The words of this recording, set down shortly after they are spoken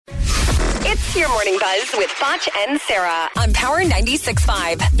It's your Morning Buzz with Foch and Sarah on Power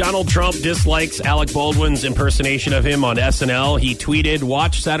 96.5. Donald Trump dislikes Alec Baldwin's impersonation of him on SNL. He tweeted,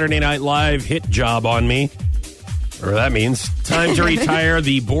 "Watch Saturday Night Live, hit job on me." Or that means time to retire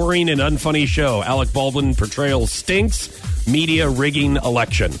the boring and unfunny show. Alec Baldwin portrayal stinks. Media rigging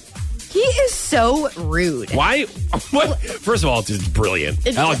election. He is so rude. Why? What? First of all, it's brilliant.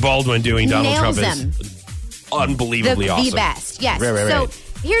 Alec Baldwin doing Donald Trump is unbelievably awesome. The best, yes. Right. So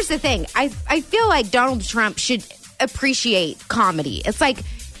here's the thing. I feel like Donald Trump should appreciate comedy. It's like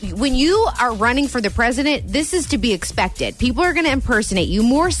when you are running for the president, this is to be expected. People are going to impersonate you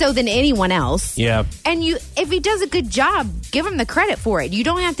more so than anyone else. Yeah. And if he does a good job, give him the credit for it. You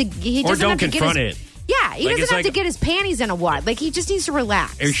don't have to. He Or doesn't don't have to confront get his, it. Yeah, he Like, doesn't it's have like- to get his panties in a wad. Like, he just needs to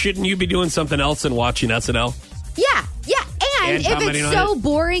relax. Or shouldn't you be doing something else than watching SNL? Yeah. And And if commenting it's on so it?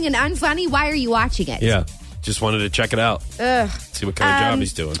 boring and unfunny, why are you watching it? Yeah. Just wanted to check it out. See what kind of job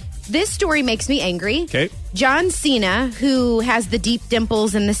he's doing. This story makes me angry. Okay. John Cena, who has the deep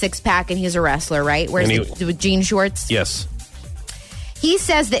dimples and the six-pack, and he's a wrestler, right? Wears the jean shorts. Yes. He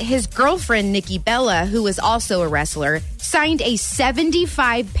says that his girlfriend, Nikki Bella, who is also a wrestler, signed a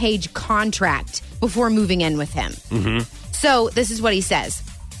 75-page contract before moving in with him. Mm-hmm. So this is what he says.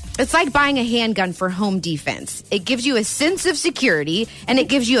 It's like buying a handgun for home defense. It gives you a sense of security, and it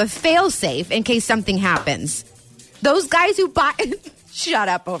gives you a fail-safe in case something happens. Those guys who buy... Shut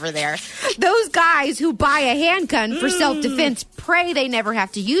up over there. Those guys who buy a handgun for self-defense pray they never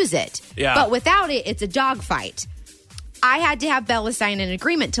have to use it. Yeah. But without it, it's a dogfight. I had to have Bella sign an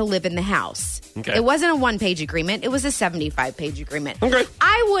agreement to live in the house. Okay. It wasn't a one-page agreement. It was a 75-page agreement. Okay.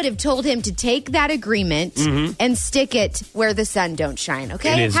 I would have told him to take that agreement and stick it where the sun don't shine,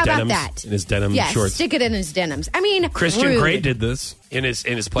 okay? In his How denims, about that? in his denim yes, shorts. stick it in his denims. I mean, Christian rude. Grey did this in his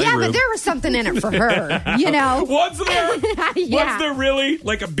playroom. Yeah, but there was something in it for her, you know? Was there? Yeah. Was there really?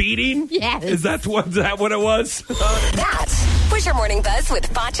 Like a beating? Yes. Is that what it was? That was your Morning Buzz with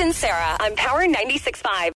Foch and Sarah on Power 96.5.